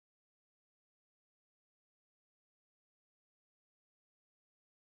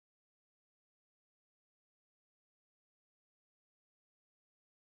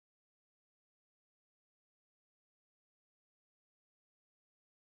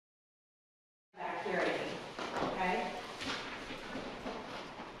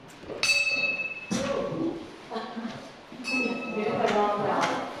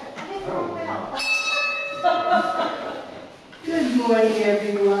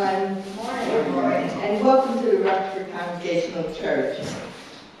Congregational Church.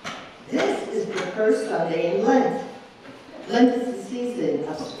 This is the first Sunday in Lent. Lent is a season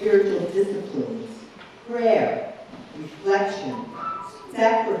of spiritual disciplines, prayer, reflection,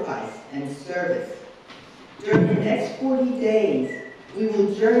 sacrifice, and service. During the next 40 days, we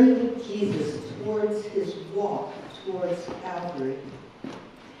will journey with Jesus towards his walk towards Calvary.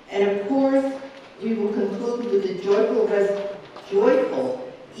 And of course, we will conclude with a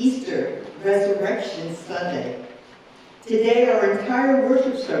joyful Easter Resurrection Sunday. Today, our entire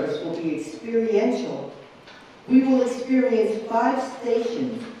worship service will be experiential. We will experience 5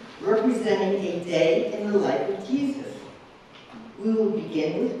 stations representing a day in the life of Jesus. We will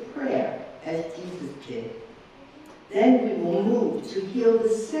begin with prayer, as Jesus did. Then we will move to heal the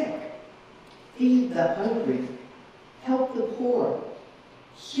sick, feed the hungry, help the poor,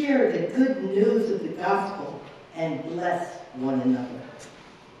 share the good news of the gospel, and bless one another.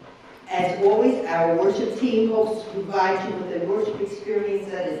 As always, our worship team hopes to provide you with a worship experience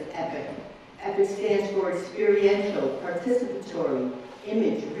that is epic. EPIC stands for experiential, participatory,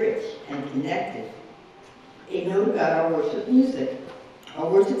 image-rich, and connected. A note about our worship music. Our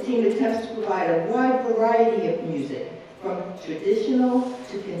worship team attempts to provide a wide variety of music, from traditional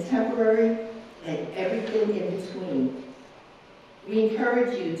to contemporary and everything in between. We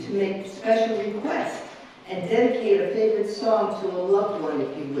encourage you to make special requests and dedicate a favorite song to a loved one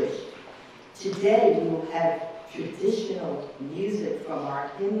if you wish. Today we will have traditional music from our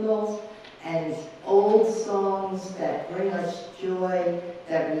hymnals and old songs that bring us joy,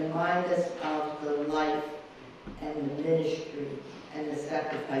 that remind us of the life and the ministry and the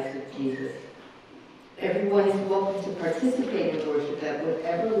sacrifice of Jesus. Everyone is welcome to participate in worship at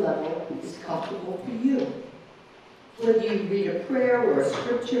whatever level is comfortable for you. Whether you read a prayer or a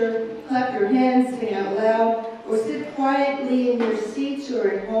scripture, clap your hands, sing out loud, or sit quietly in your seats or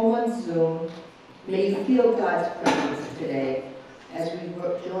at home on Zoom, may you feel God's presence today as we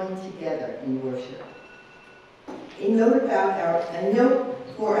join together in worship. A note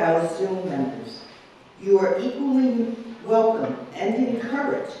for our Zoom members. You are equally welcome and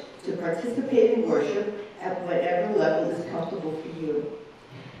encouraged to participate in worship at whatever level is comfortable for you.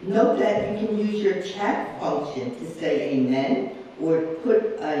 Note that you can use your chat function to say amen, or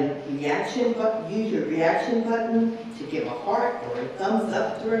put a reaction button, use your reaction button to give a heart or a thumbs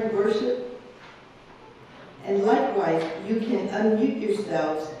up during worship. And likewise, you can unmute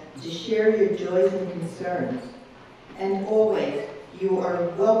yourselves to share your joys and concerns. And always, you are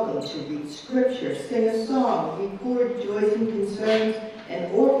welcome to read scripture, sing a song, record joys and concerns,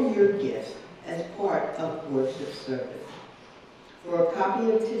 and offer your gifts as part of worship service. For a copy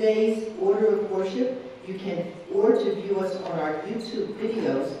of today's order of worship, or to view us on our YouTube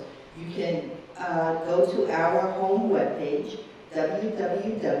videos, you can go to our home webpage,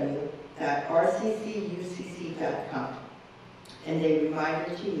 www.rccucc.com. And a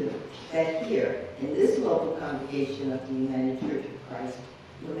reminder to you that here, in this local congregation of the United Church of Christ,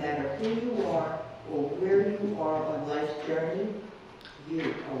 no matter who you are or where you are on life's journey, you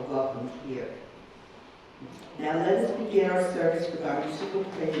are welcome here. Now let us begin our service with our musical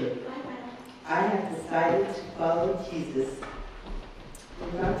prelude. I have decided to follow Jesus.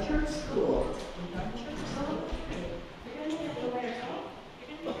 In our church school.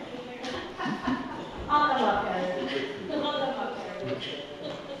 All come up, guys. All come up, guys.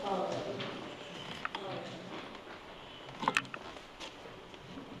 Decided to follow Jesus.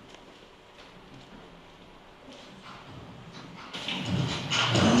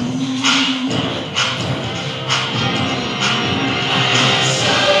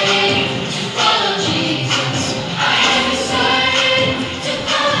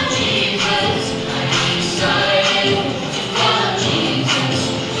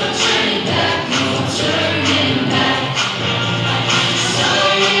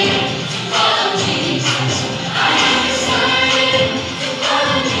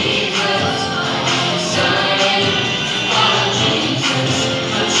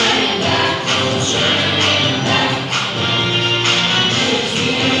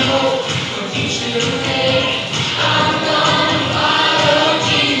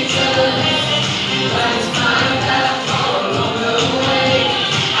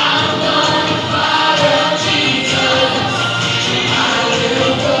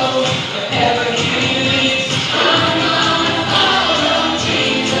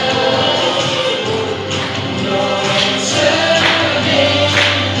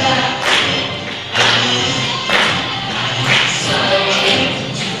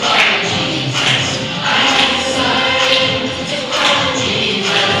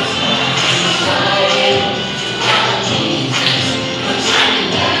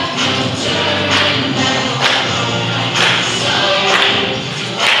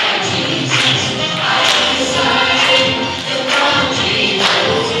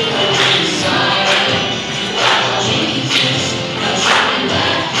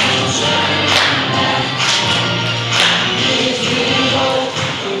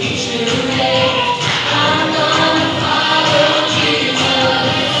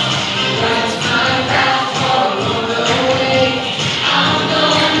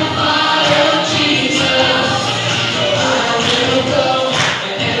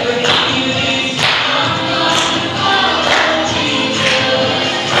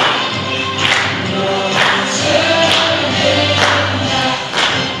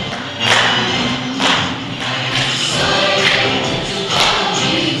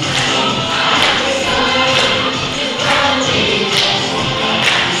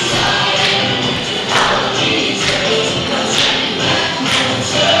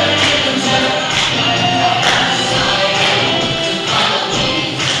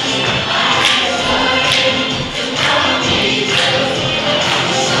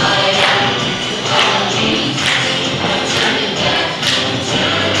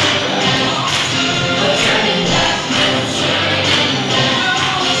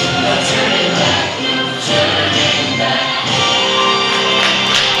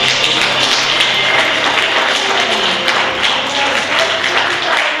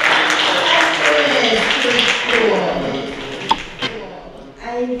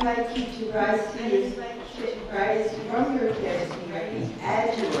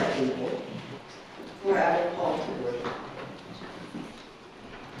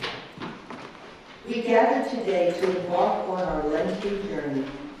 We gather today to embark on our Lenten journey.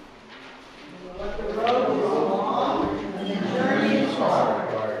 But the road is long and the journey is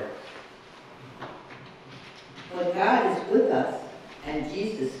hard. But God is with us, and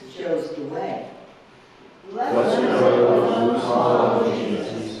Jesus shows the way. Blessed are those who follow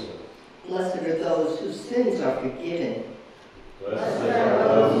Jesus. Blessed are those whose sins are forgiven. Blessed are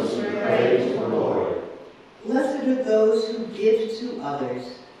those who praise the Lord. Blessed are those who give to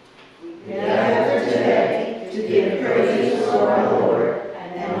others. We gather today to give praise to our Lord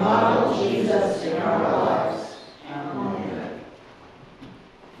and model Jesus in our lives. Amen.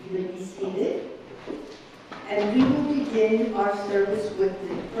 You would be seated. And we will begin our service with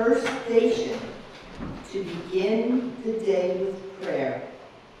the first station to begin the day with prayer.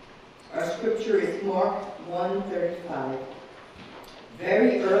 Our scripture is Mark 1:35.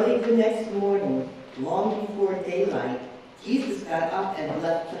 Very early the next morning, long before daylight, Jesus got up and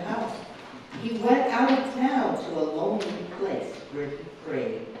left the house. He went out of town to a lonely place where he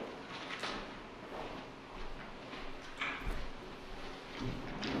prayed.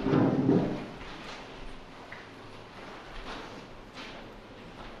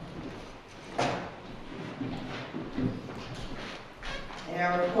 And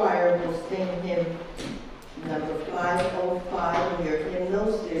our choir will sing hymn number 505 in your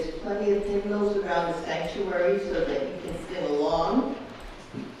hymnals. There's plenty of hymnals around the sanctuary so that you can sing along.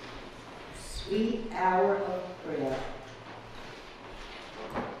 Sweet hour of prayer.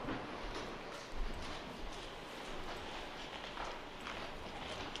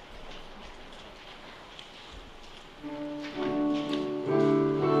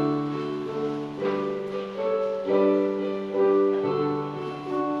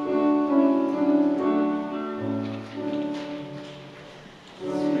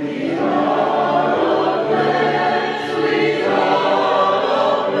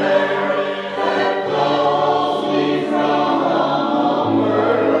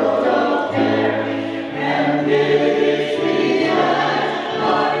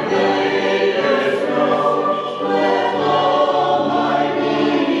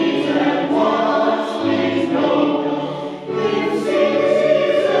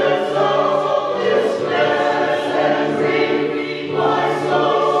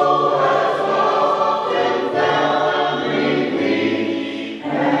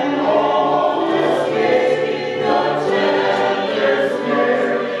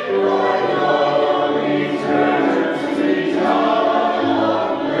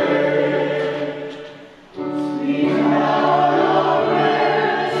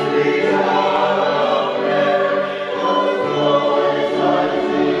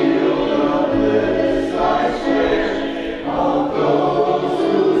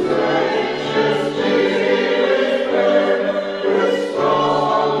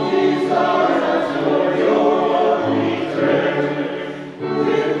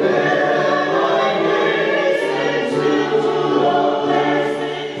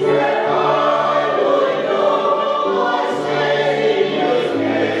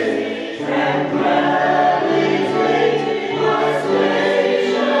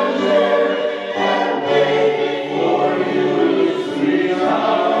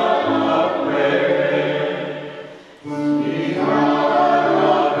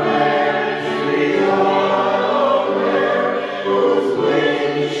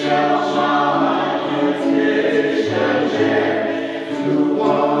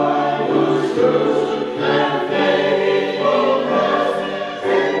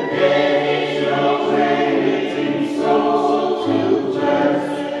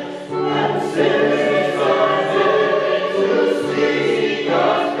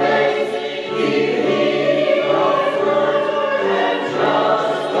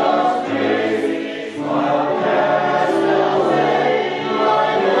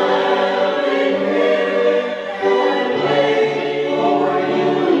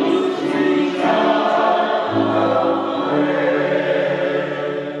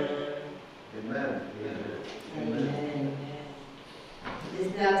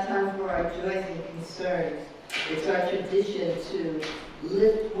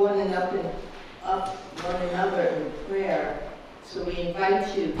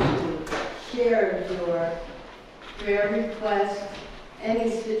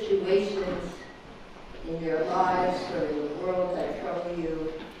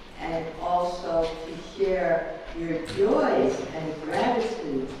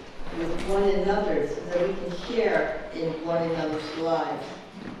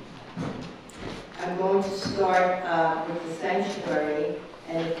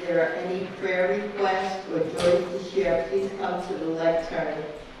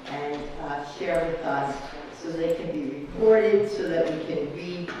 and share with us so they can be recorded, so that we can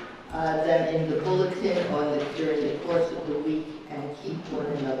read them in the bulletin during the course of the week and keep one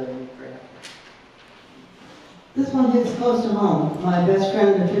another in prayer. This one hits close to home. My best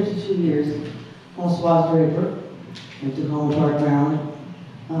friend of 52 years, Françoise Draper, went to Home Park Ground,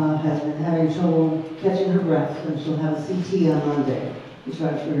 has been having trouble catching her breath, and she'll have a CT on Monday. We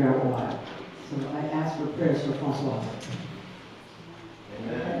try to figure out why. So I ask for prayers for Françoise.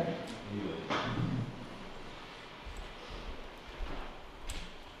 Amen.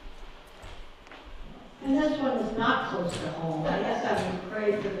 And this one is not close to home. I guess I would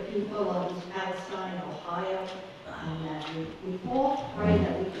pray for the people of East Palestine, Ohio, and that we all pray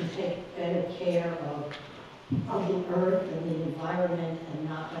that we can take better care of the earth and the environment and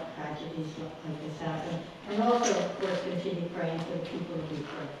not let tragedies like this happen. And also, of course, continue praying for the people of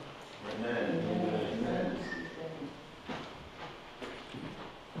Ukraine. Amen. Amen.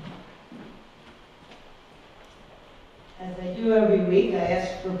 As I do every week, I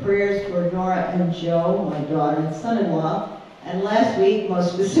ask for prayers for Nora and Joe, my daughter and son-in-law. And last week,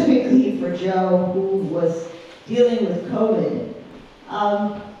 most specifically for Joe, who was dealing with COVID.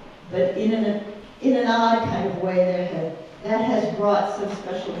 But in an odd kind of way, that has brought some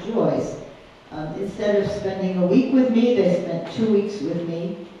special joys. Instead of spending a week with me, they spent 2 weeks with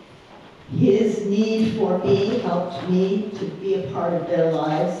me. His need for me helped me to be a part of their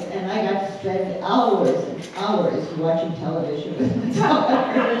lives, and I got to spend hours and hours watching television with my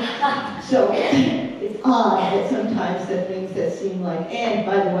daughter. So it's odd that sometimes the things that seem like, and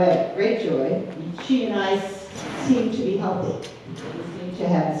by the way, great joy, she and I seem to be healthy. We seem to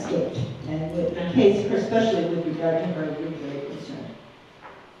have escaped. And in case, especially with regard to her, we're very concerned.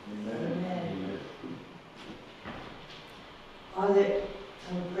 Amen. Are there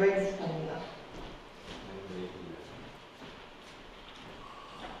Greg's coming up?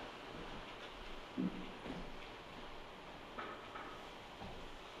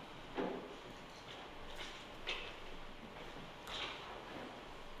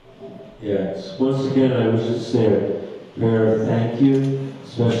 Yes, once again, I wish to say a prayer of thank you,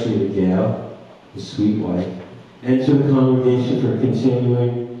 especially to Gail, his sweet wife, and to the congregation for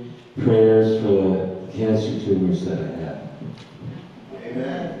continuing prayers for the cancer tumors that I have.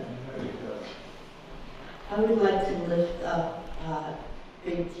 Amen. I would like to lift up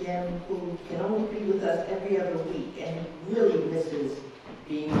Big Jim, who can only be with us every other week, and he really misses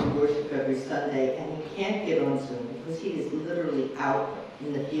being in worship every Sunday, and he can't get on Zoom because he is literally out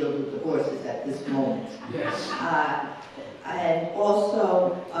in the field with the horses at this moment. Yes. And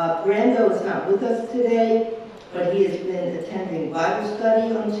also, Brando is not with us today, but he has been attending Bible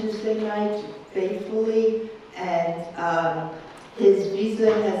study on Tuesday night faithfully, and his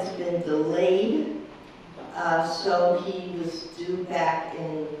visa has been delayed. So he was due back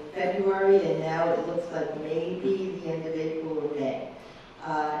in February, and now it looks like maybe the end of April or May.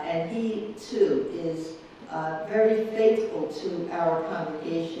 And he, too, is very faithful to our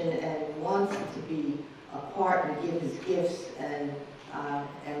congregation and wants to be a part and give his gifts, and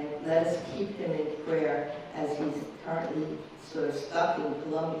let us keep him in prayer as he's currently sort of stuck in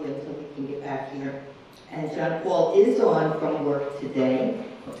Colombia until he can get back here. And John Paul is on from work today.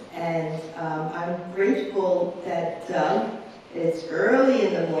 And I'm grateful that it's early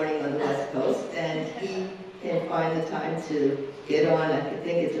in the morning on the West Coast, and he can find the time to get on. I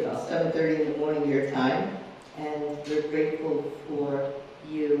think it's about 7:30 in the morning your time. And we're grateful for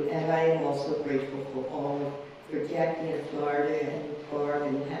you. And I am also grateful for Jackie in Florida and Barb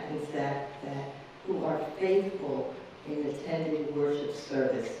and Hackensack who are faithful in attending worship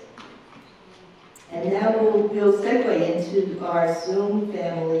service. And now we'll segue into our Zoom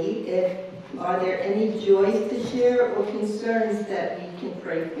family. Are there any joys to share or concerns that we can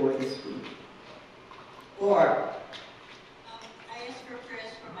pray for this week? Or I asked for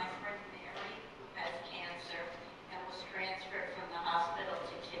prayers for my friend Mary, who has cancer and was transferred from the hospital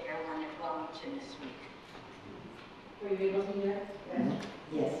to care one at Wellington this week. Were you able to hear?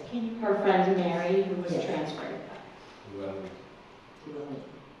 yes. Her friend Mary, who was Yes. transferred.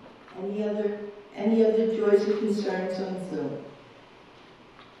 Any other joys or concerns on Zoom?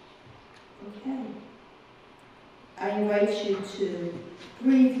 Okay. I invite you to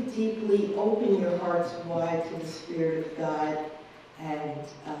breathe deeply, open your hearts wide to the Spirit of God, and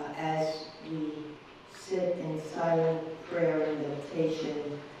as we sit in silent prayer and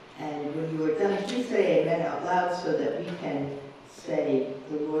meditation, and when you are done, please say amen out loud so that we can say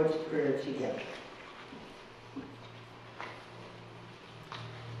the Lord's Prayer together.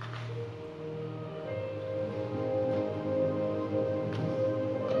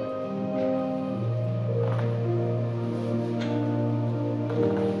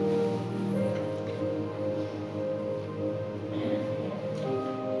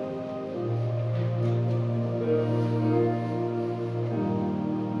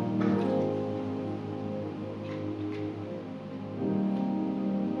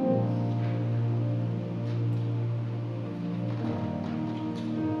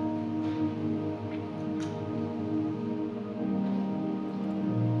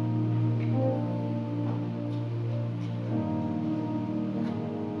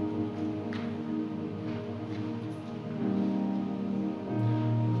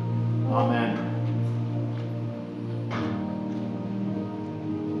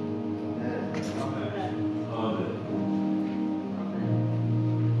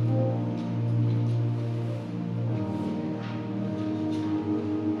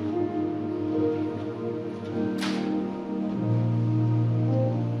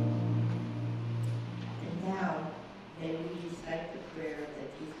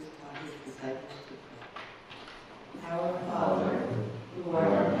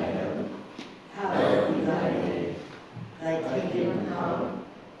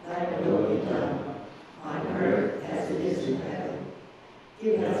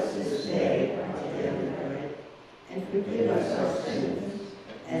 Give us this day our daily bread, and forgive us our sins,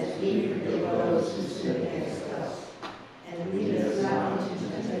 as we forgive those who sin against us. And lead us not into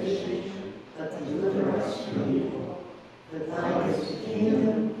temptation, but deliver us from evil. For thine is the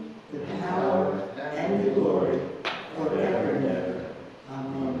kingdom, the power, and the glory, forever and ever.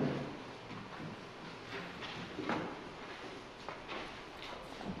 Amen.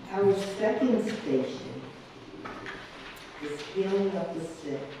 Our second station is healing of the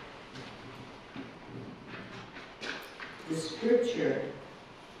sick. The scripture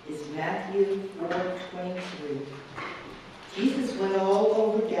is Matthew 4:23. Jesus went all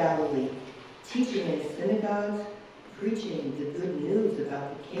over Galilee, teaching in synagogues, preaching the good news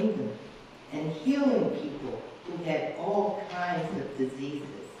about the kingdom, and healing people who had all kinds of diseases.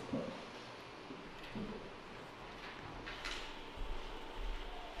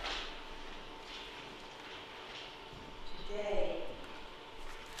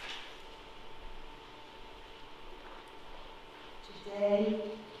 Today,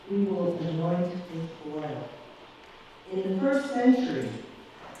 we will anoint with oil. In the first century,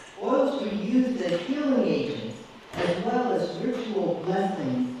 oils were used as healing agents as well as ritual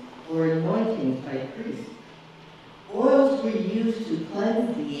blessings or anointings by priests. Oils were used to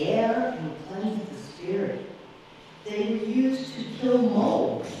cleanse the air and cleanse the spirit. They were used to kill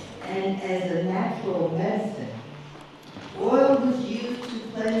mold and as a natural medicine. Oil was used to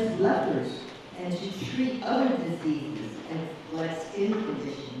cleanse lepers and to treat other diseases and like skin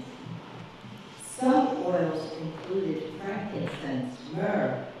conditions. Some oils included frankincense,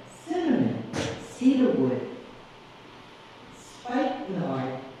 myrrh, cinnamon, cedarwood,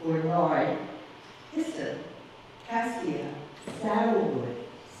 spikenard or nard, hyssop, cassia, saddlewood,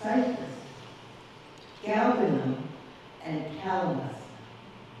 cypress, galbanum, and calamus.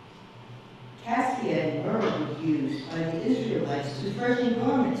 Cassia and myrrh were used by the Israelites to freshen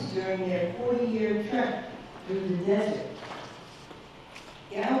garments during their 40-year trek through the desert.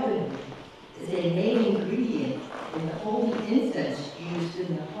 Galbanum is a main ingredient in the holy incense used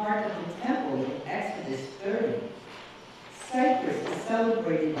in the heart of the temple in Exodus 30. Cypress is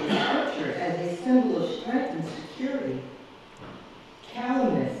celebrated in Scripture as a symbol of strength and security.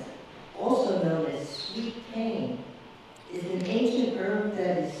 Calamus, also known as sweet cane, is an ancient herb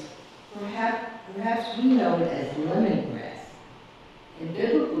that is perhaps we know it as lemongrass. In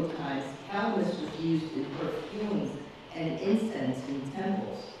biblical times, calamus was used in perfumes and incense in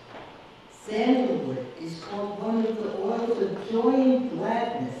temples. Sandalwood is called one of the oils of joy and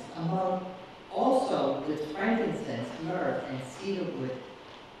gladness, among also with frankincense, myrrh, and cedarwood.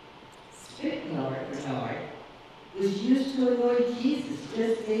 Spikenard or nard was used to anoint Jesus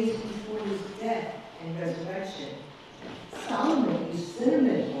just days before his death and resurrection. Solomon used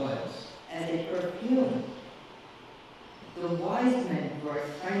cinnamon oils as a perfume. The wise men brought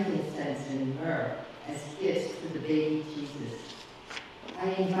frankincense and myrrh as gifts to the baby Jesus. I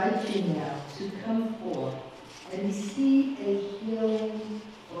invite you now to come forth and receive a healing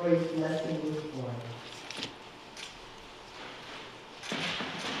or a blessing with oil.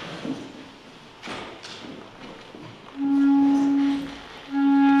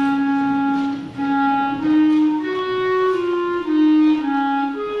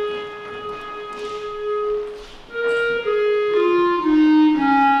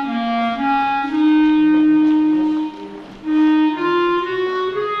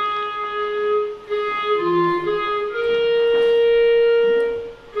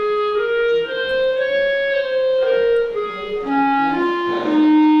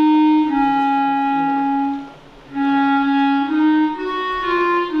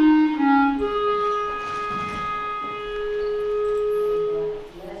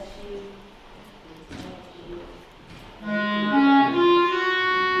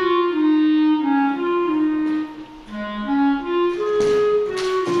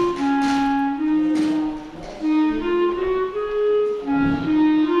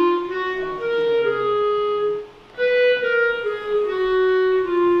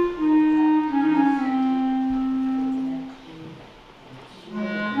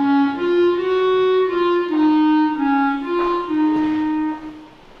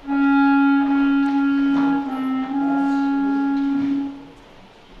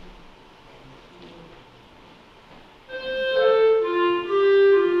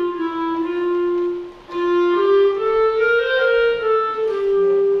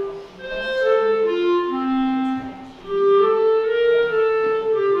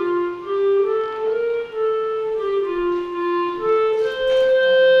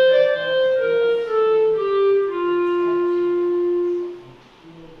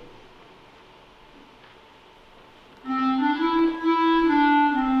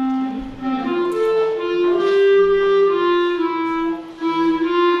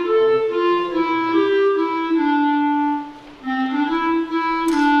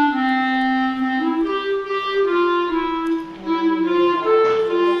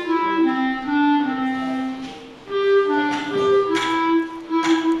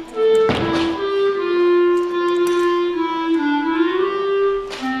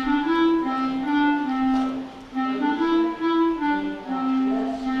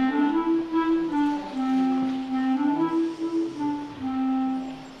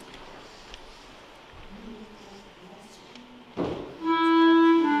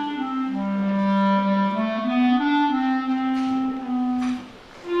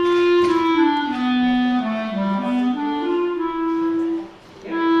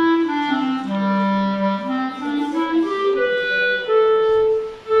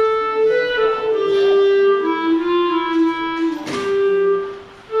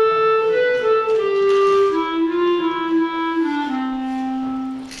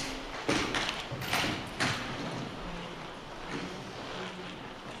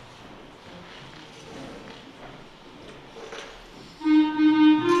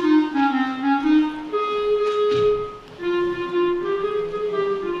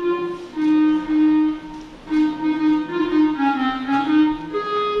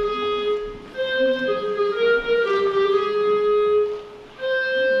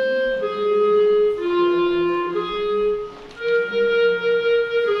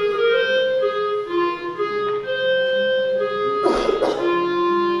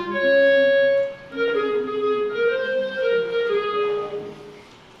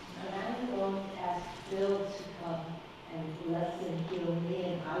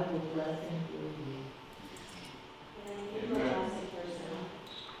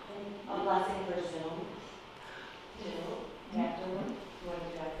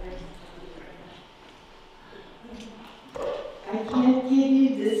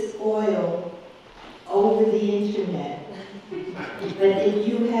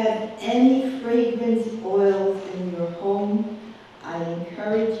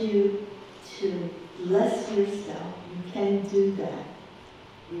 encourage you to bless yourself. You can do that.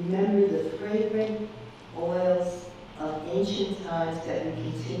 Remember the fragrant oils of ancient times that we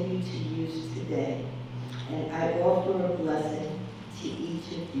continue to use today. And I offer a blessing to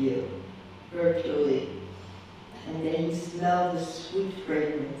each of you, virtually. And then you smell the sweet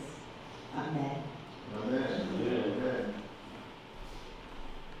fragrance. Amen. Amen. Amen.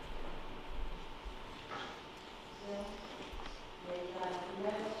 May God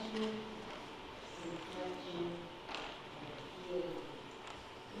bless you, protect you, and heal you.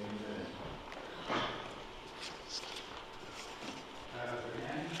 Amen. Pastor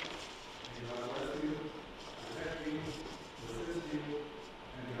Ann, may God bless you, protect you, assist you,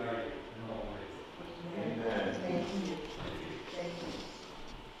 and guide you in all ways. Amen. Thank you. Thank you.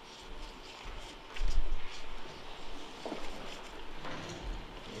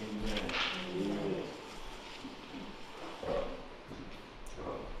 Amen.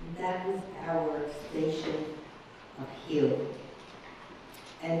 That was our station of healing.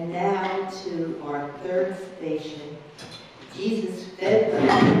 And now to our third station. Jesus fed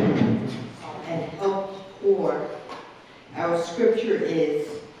them and helped poor. Our scripture is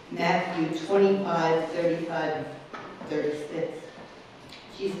Matthew 25:35-36.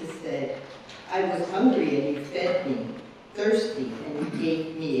 Jesus said, I was hungry and you fed me, thirsty and you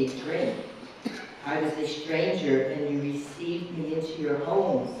gave me a drink. I was a stranger and you received me into your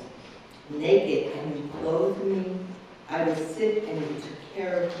homes, naked and you clothed me. I was sick and you took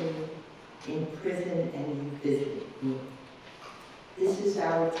care of me, in prison and you visited me. This is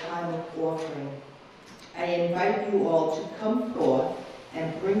our time of offering. I invite you all to come forth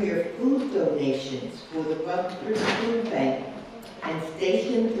and bring your food donations for the Rutherford Food Bank. And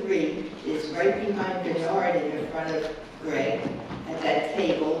Station 3 is right behind Bernard and in front of Greg at that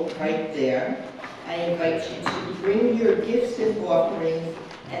table right there. I invite you to bring your gifts and offerings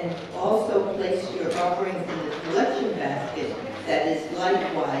and also place your offerings in the collection basket that is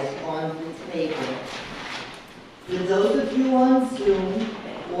likewise on the table. For those of you on Zoom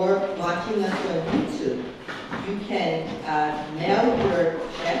or watching us on YouTube, you can mail your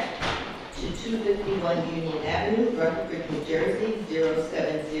check to 251 Union Avenue, Rutherford, New Jersey,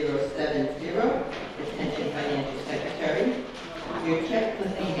 07070, attention Financial Secretary. Your check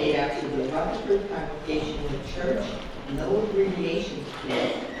must be made out to the Rutherford Congregational Church, no abbreviations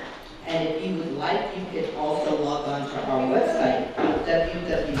please. And if you would like, you can also log on to our website,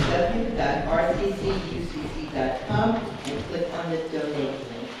 www.rccucc.com, and click on the donate link.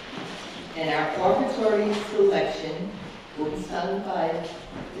 And our offertory selection will be sung by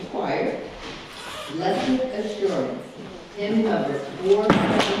the choir, Blessed Assurance, hymn number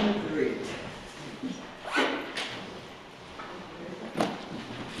 473.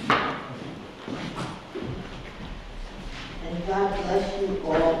 And God bless you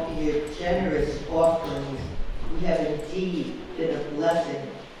all for your generous offerings. We have indeed been a blessing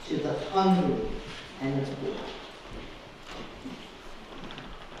to the hungry and the poor.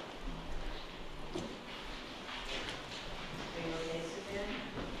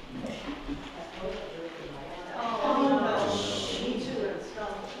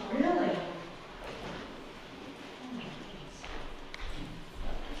 Really?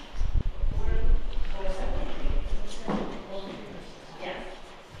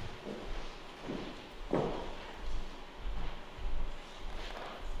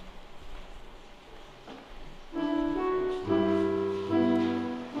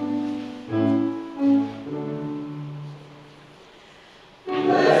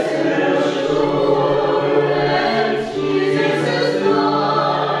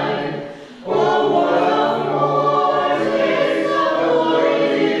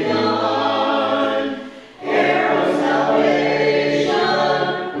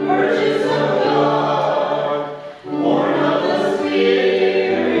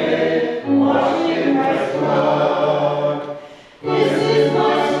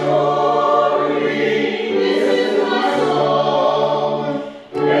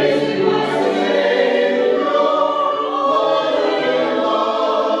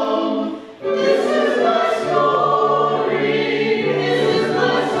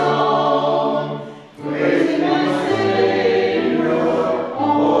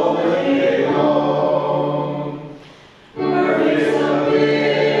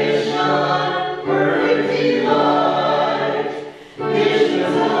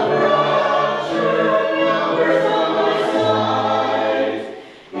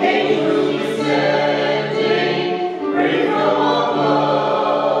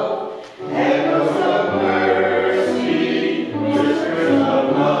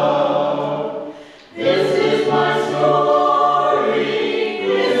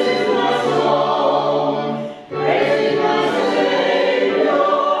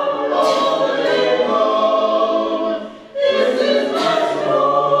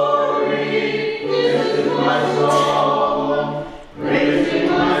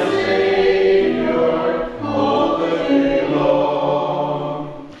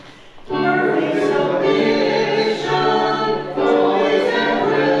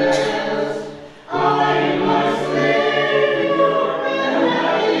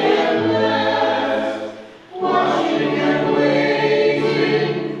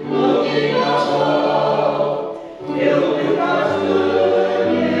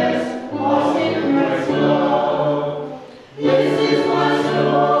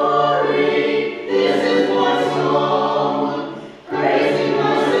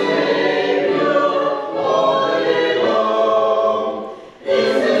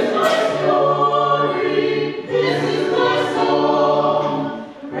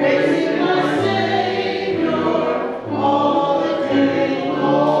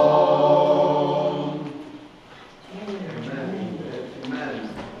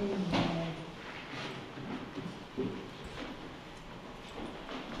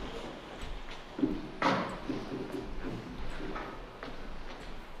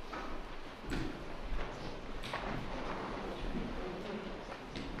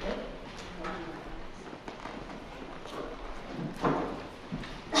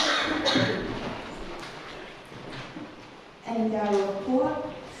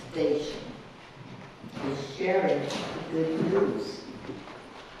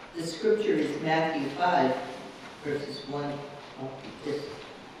 is Matthew 5, verses 1 up to just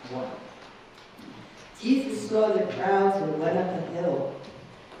 1. Jesus saw the crowds and went up a hill,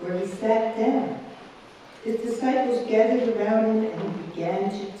 where he sat down. His disciples gathered around him, and he began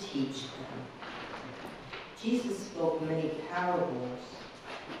to teach them. Jesus spoke many parables,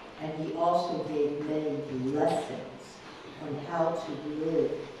 and he also gave many lessons on how to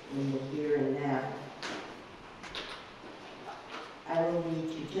live in the here and now. I will read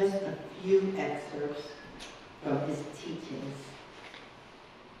you just a few excerpts from his teachings.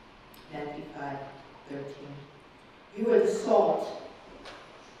 Matthew 5:13. You are the salt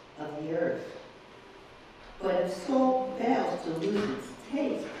of the earth. But if salt fails to lose its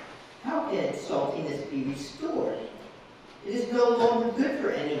taste, how can its saltiness be restored? It is no longer good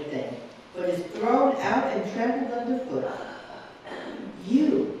for anything, but is thrown out and trampled underfoot.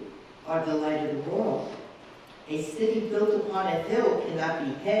 You are the light of the world. A city built upon a hill cannot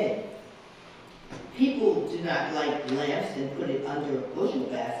be hid. People do not light lamps and put it under a bushel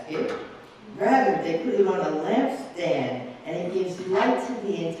basket. Rather, they put it on a lampstand, and it gives light to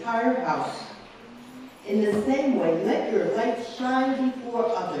the entire house. In the same way, let your light shine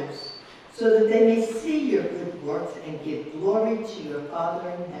before others, so that they may see your good works and give glory to your Father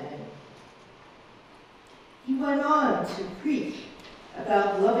in heaven. He went on to preach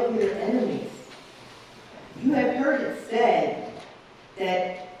about loving your enemies. You have heard it said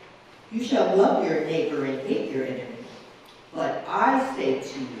that you shall love your neighbor and hate your enemy. But I say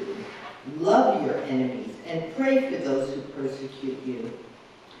to you, love your enemies and pray for those who persecute you,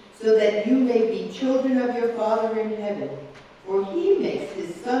 so that you may be children of your Father in heaven. For he makes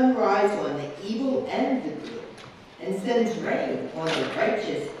his sun rise on the evil and the good, and sends rain on the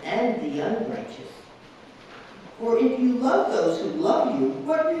righteous and the unrighteous. For if you love those who love you,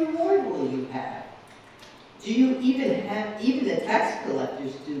 what reward will you have? Do you even the tax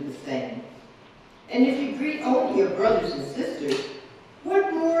collectors do the same? And if you greet only your brothers and sisters,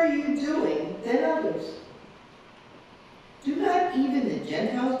 what more are you doing than others? Do not even the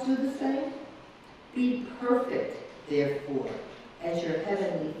Gentiles do the same? Be perfect, therefore, as your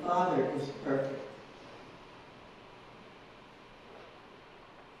heavenly Father is perfect.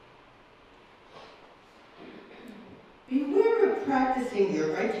 Beware of practicing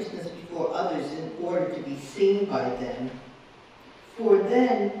your righteousness before others in order to be seen by them, for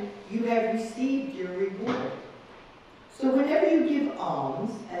then you have received your reward. So whenever you give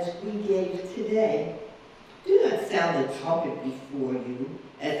alms, as we gave today, do not sound the trumpet before you,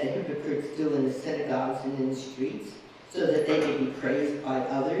 as the hypocrites do in the synagogues and in the streets, so that they may be praised by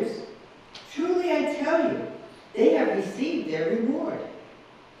others. Truly I tell you, they have received their reward.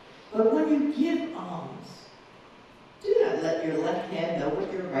 But when you give alms, do not let your left hand know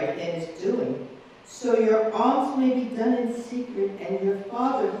what your right hand is doing, so your alms may be done in secret, and your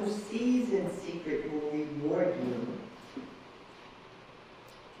Father who sees in secret will reward you.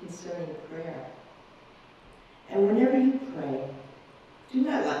 Concerning prayer. And whenever you pray, do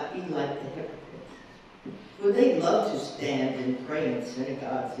not be like the hypocrites, for they love to stand and pray in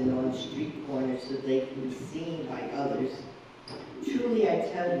synagogues and on street corners so they can be seen by others. Truly I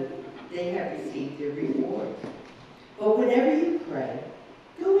tell you, they have received their reward. But whenever you pray,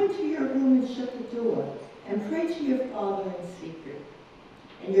 go into your room and shut the door, and pray to your Father in secret.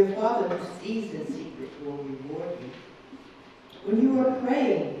 And your Father who sees in secret will reward you. When you are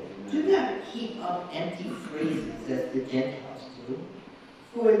praying, do not heap up empty phrases as the Gentiles do,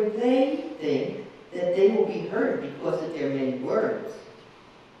 for they think that they will be heard because of their many words.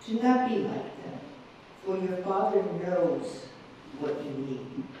 Do not be like them, for your Father knows what you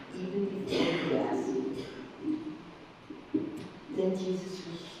need, even before you ask. Then Jesus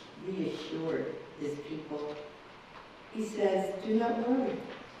reassured his people. He says, do not worry.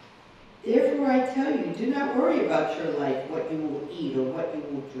 Therefore I tell you, do not worry about your life, what you will eat or what you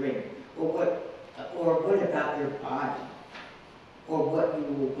will drink, or what about your body, or what you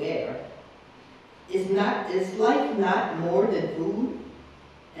will wear. Is life not more than food,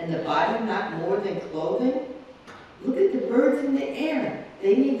 and the body not more than clothing? Look at the birds in the air.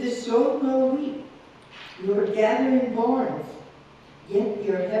 They neither sow nor reap, nor gather in barns, yet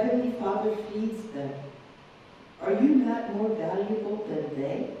your heavenly Father feeds them. Are you not more valuable than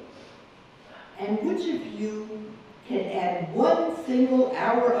they? And which of you can add one single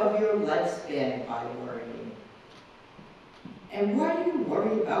hour of your lifespan by worrying? And why do you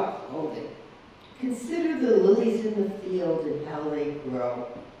worry about clothing? Consider the lilies in the field and how they grow.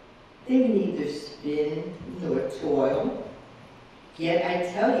 They neither spin nor toil. Yet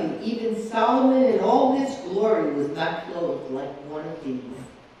I tell you, even Solomon in all his glory was not clothed like one of these.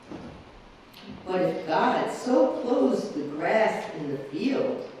 But if God so clothes the grass in the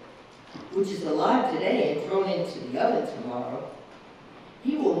field, which is alive today and thrown into the oven tomorrow,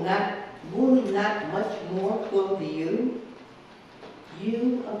 will he not much more clothe you,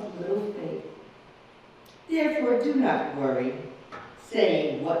 you of little faith? Therefore do not worry,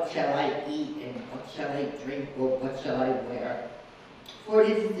 saying, what shall I eat, and what shall I drink, or what shall I wear? For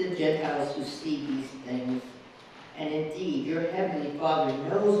it is the Gentiles who see these things, and indeed your heavenly Father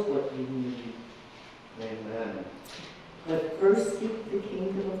knows what you need. Amen. But first seek the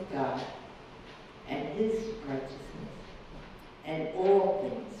kingdom of God and his righteousness, and all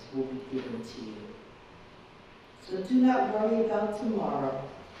things will be given to you. So do not worry about tomorrow,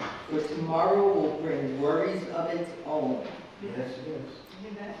 for tomorrow will bring worries of its own. Yes,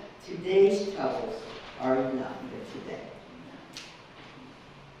 yes. Today's troubles are enough for today.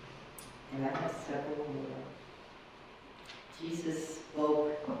 And I have several more. Jesus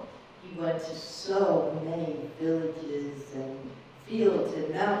spoke. He went to so many villages and fields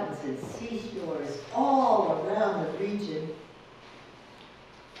and mountains and seashores all around the region.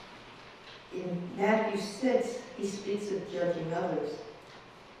 In Matthew 6, he speaks of judging others.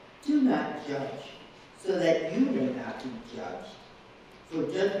 Do not judge, so that you may not be judged. For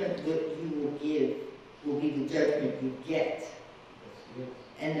judgment what you will give will be the judgment you get.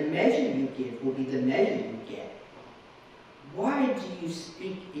 And the measure you give will be the measure you get. Why do you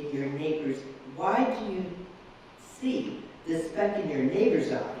speak in your neighbor's, why do you see the speck in your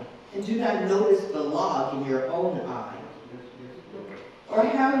neighbor's eye and do not notice the log in your own eye? Or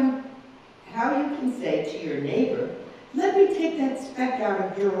how you can say to your neighbor, let me take that speck out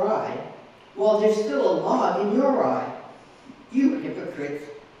of your eye, while there's still a log in your eye. You hypocrites.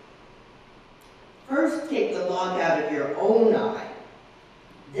 First take the log out of your own eye,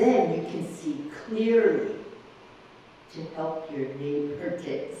 then you can see clearly to help your neighbor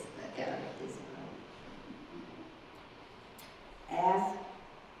take the speck out of his eye. Ask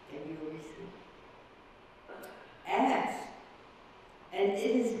and you will receive. Ask and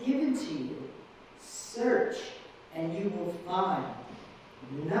it is given to you. Search and you will find.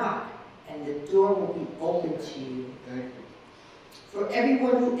 Knock and the door will be open to you. Thank you. For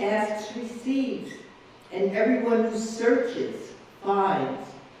everyone who asks receives, and everyone who searches finds,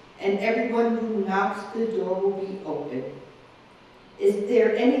 and everyone who knocks the door will be open. Is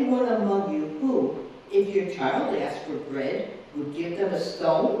there anyone among you who, if your child asks for bread, would give them a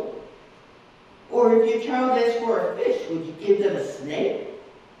stone? Or if your child asks for a fish, would you give them a snake?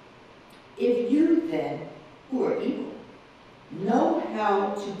 If you then, who are evil, know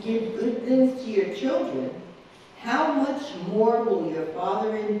how to give good things to your children, how much more will your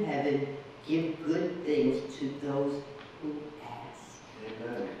Father in heaven give good things to those who ask?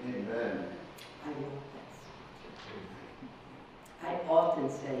 Amen. Amen. I love that. I often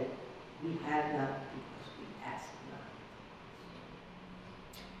say, we have not because we ask not.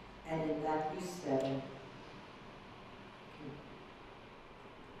 And in Matthew 7,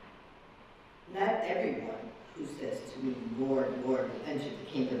 not everyone who says to me, Lord, Lord, will enter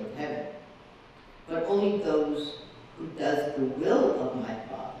the kingdom of heaven, but only those who does the will of my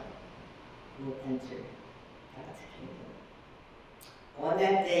Father will enter God's kingdom. On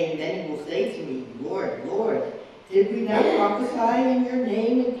that day, many will say to me, Lord, Lord, did we not prophesy in your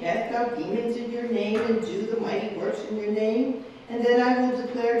name and cast out demons in your name and do the mighty works in your name? And then I will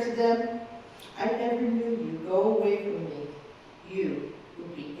declare to them, I never knew you. Go away from me, you who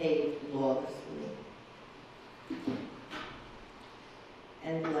behave lawlessly.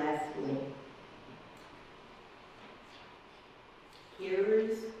 And lastly,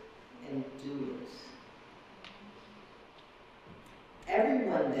 hearers and doers.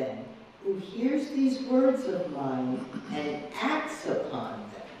 Everyone then who hears these words of mine and acts upon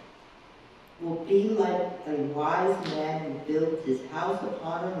them will be like a wise man who built his house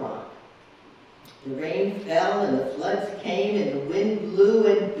upon a rock. The rain fell and the floods came and the wind blew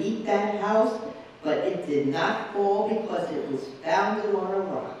and beat that house, but it did not fall because it was founded on a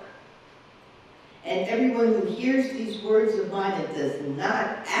rock. And everyone who hears these words of mine and does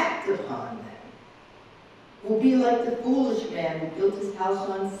not act upon them will be like the foolish man who built his house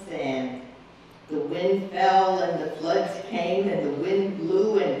on sand. The wind fell and the floods came and the wind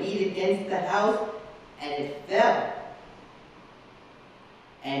blew and beat against the house and it fell.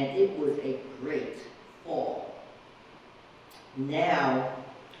 And it was a great fall. Now,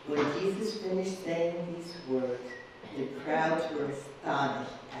 when Jesus finished saying these words, the crowds were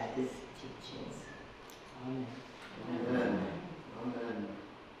astonished at his teachings. Amen. Amen. Amen.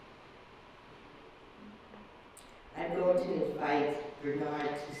 I'm going to invite Bernard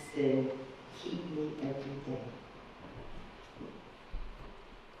to sing Keep Me Every Day.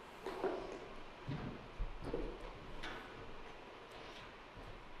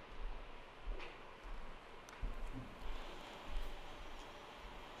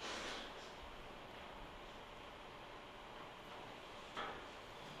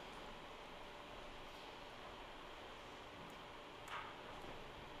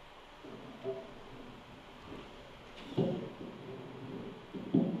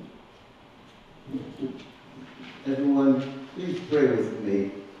 Everyone, please pray with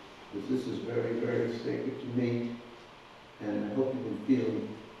me, because this is very, very sacred to me, and I hope you can feel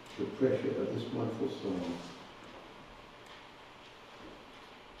the pressure of this wonderful song.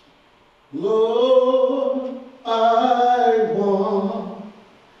 Lord, I want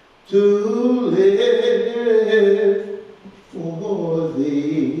to live for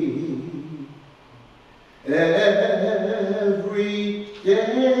Thee every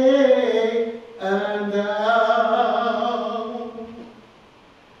day and now.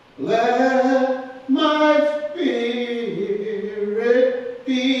 Let my spirit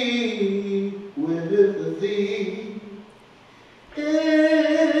be with Thee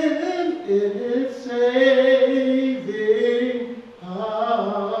in its saving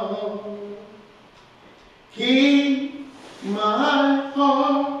power. Keep my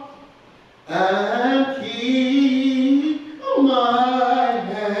heart and keep my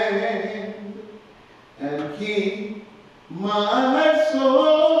hand and keep my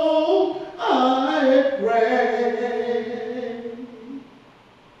soul, I pray.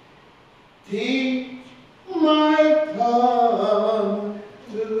 Teach my tongue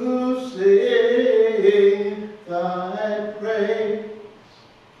to sing Thy praise.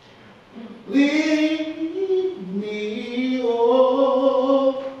 Lead me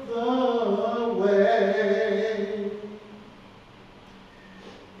all the way.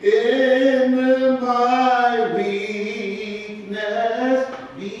 In my weakness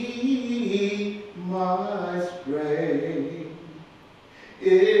be my strength.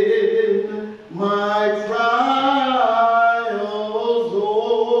 In my trials,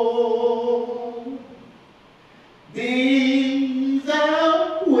 oh, be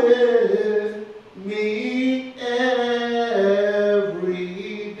Thou with me every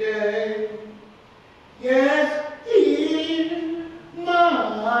day. Yes, hear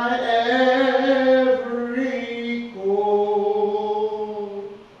my every call.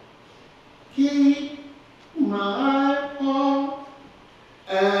 Keep my heart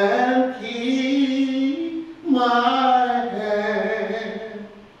and keep my hand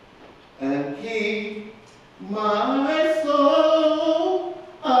and keep my soul,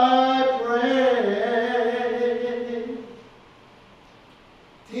 I pray.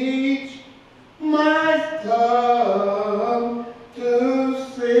 Teach my tongue to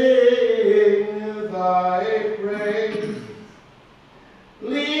sing Thy praise.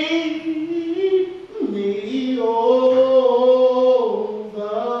 Lead me all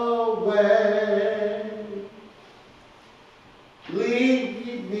the way.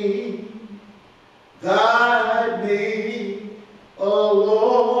 Lead me, guide me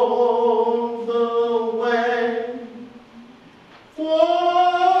along the way.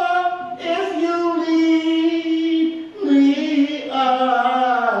 For if You lead me, I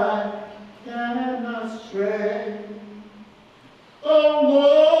cannot stray. Oh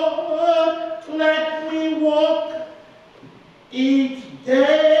Lord, let me walk each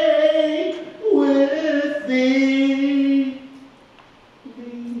day with Thee.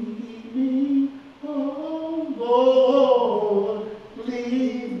 Lead me, oh Lord,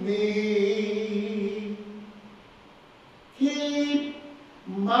 lead me. Keep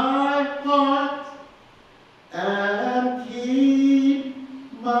my heart and keep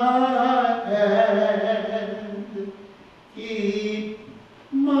my hand. Keep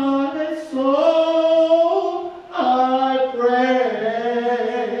my soul, I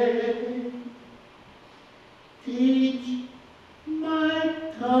pray. Teach my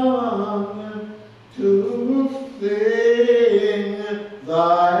tongue to sing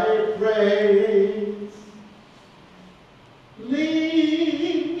Thy praise.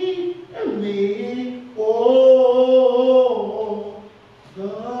 Lead me all the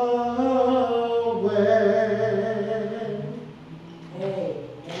way.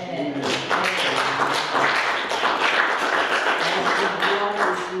 Amen.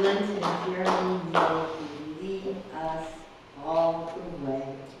 As the Lenten journey may lead us all the way.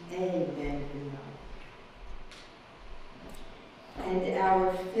 Amen. And our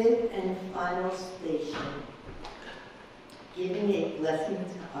fifth and final station, giving a blessing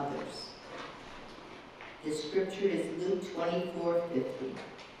to others. The scripture is Luke 24:50.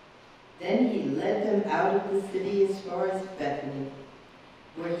 Then He led them out of the city as far as Bethany,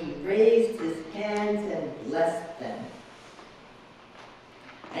 where He raised His hands and blessed them.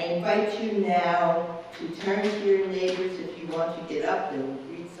 I invite you now to turn to your neighbors. If you want to get up and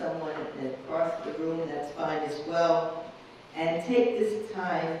greet someone across the room, that's fine as well. And take this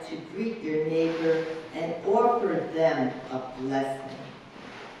time to greet your neighbor and offer them a blessing.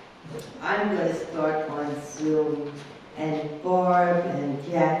 I'm going to start on Zoom, and Barb and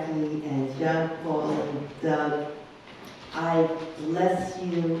Jackie and John Paul and Doug I bless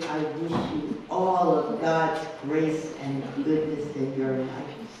you. I wish you all of God's grace and goodness in your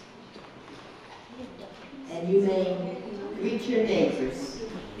life. And you may greet your neighbors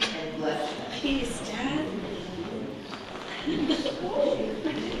and bless them. Peace, Dad.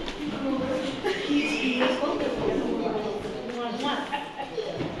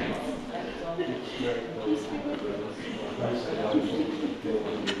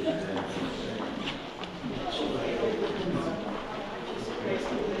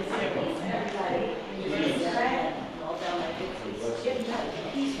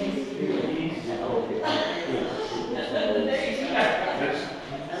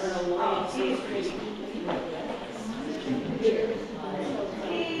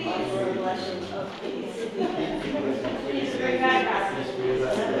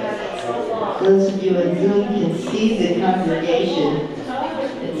 Those of you on Zoom can see the congregation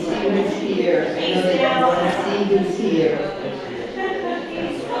and see who's here. I know that you want to see who's here.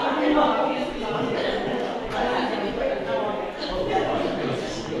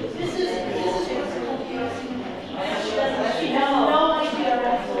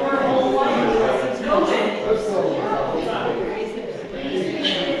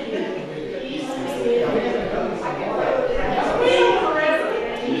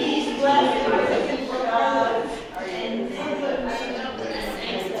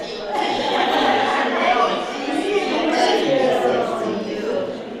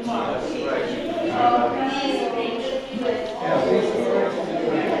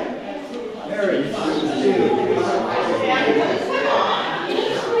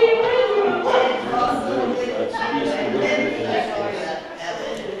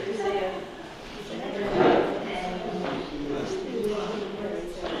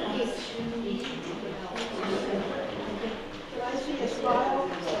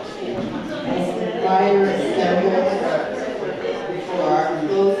 Choir assembled for our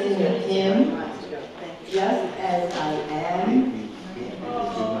closing hymn, Just As I Am.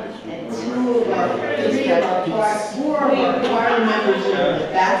 And four of our choir members are in the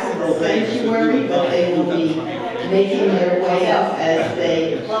back of the sanctuary, but they will be making their way up as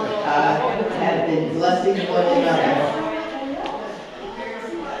they have been blessing one another.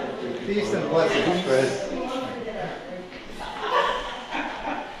 Peace and blessings, Fred.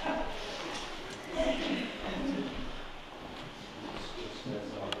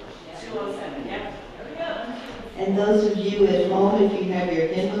 And those of you at home, if you have your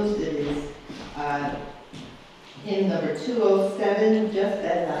hymnals, it is hymn number 207, Just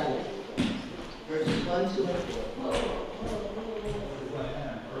As I Am, verses 1, 2, and 4.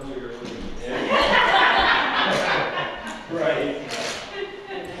 Right.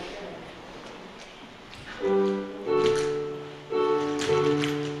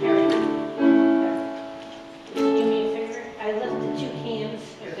 Give me a finger. I left the two cans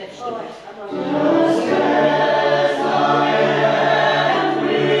of vegetables.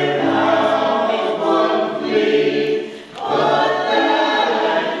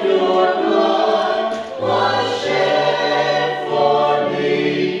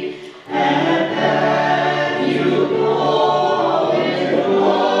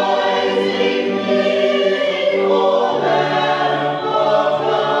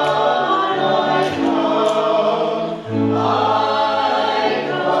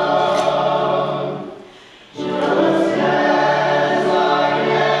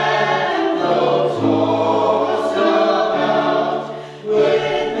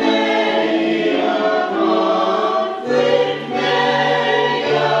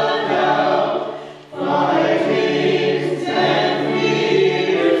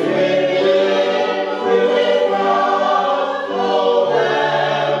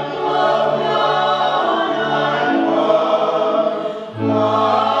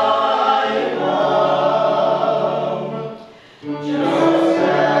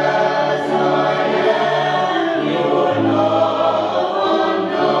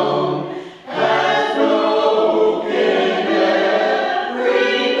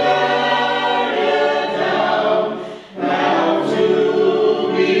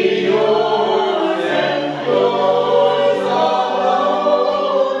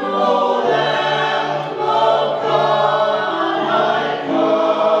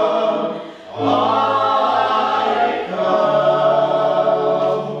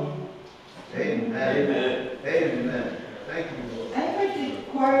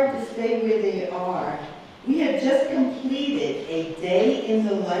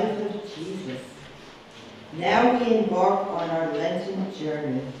 Now we embark on our Lenten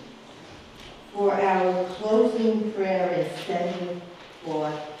journey. For our closing prayer and sending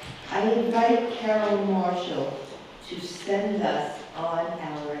forth, I invite Carol Marshall to send us on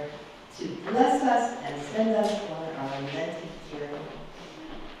to bless us and send us on our Lenten journey.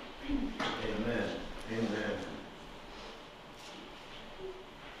 Amen. Amen.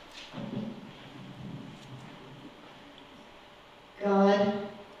 God,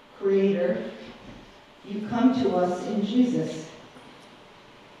 Creator, you come to us in Jesus.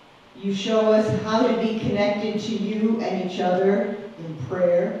 You show us how to be connected to you and each other in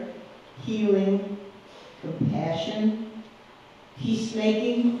prayer, healing, compassion,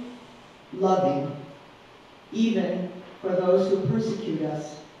 peacemaking, loving, even for those who persecute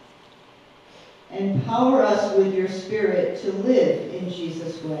us. Empower us with your Spirit to live in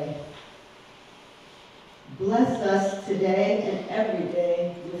Jesus' way. Bless us today and every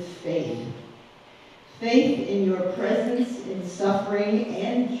day with faith. Faith in your presence in suffering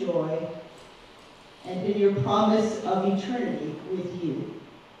and joy, and in your promise of eternity with you.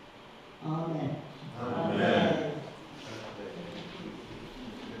 Amen. Amen.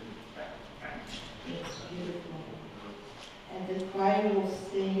 It's beautiful. And the choir will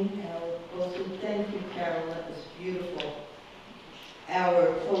sing, and also thank you, Carol, that was beautiful. Our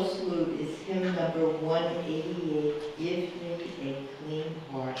postlude is hymn number 188, Give Me a Clean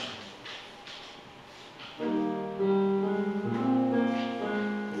Heart.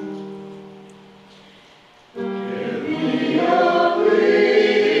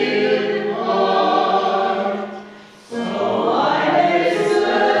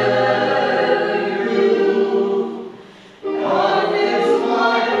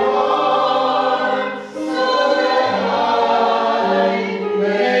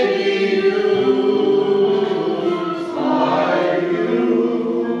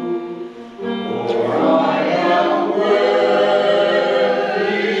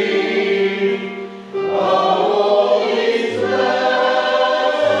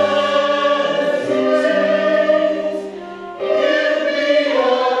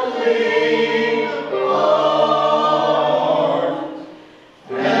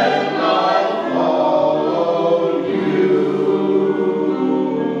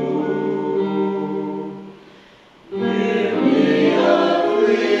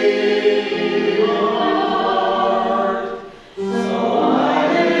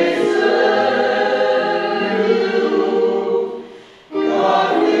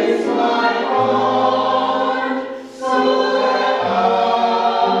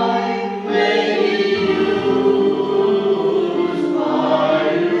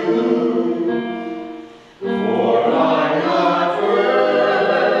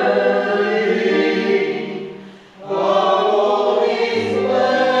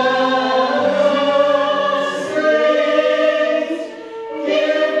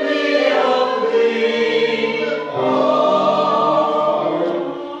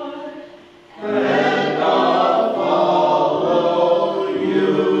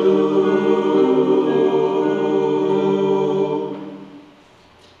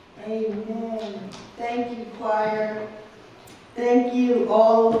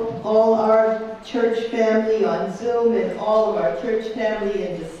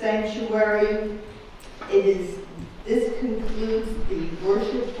 This concludes the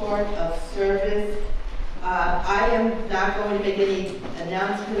worship part of service. I am not going to make any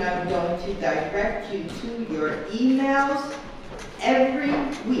announcement. I'm going to direct you to your emails. Every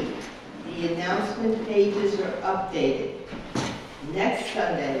week, the announcement pages are updated. Next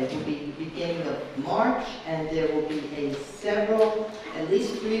Sunday will be the beginning of March, and there will be at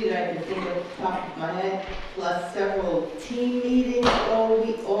least 3 that I can think of off the top of my head, plus several team meetings all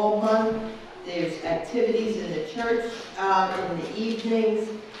week, all month. There's activities in the church in the evenings,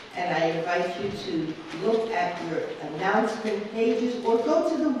 and I invite you to look at your announcement pages or go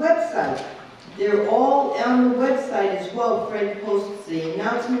to the website. They're all on the website as well. Fred posts the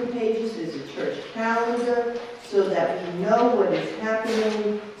announcement pages. There's a church calendar so that we know what is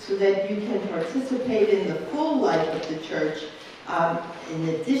happening, so that you can participate in the full life of the church. In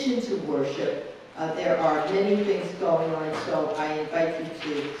addition to worship, there are many things going on, so I invite you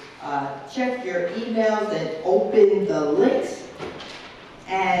to check your emails and open the links.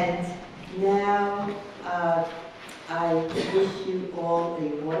 And now I wish you all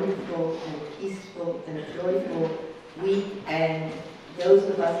a wonderful and peaceful and joyful week. And those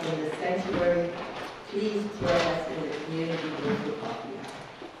of us in the sanctuary, please join us in the community worship coffee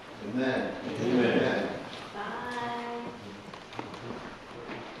hour. Amen. Amen.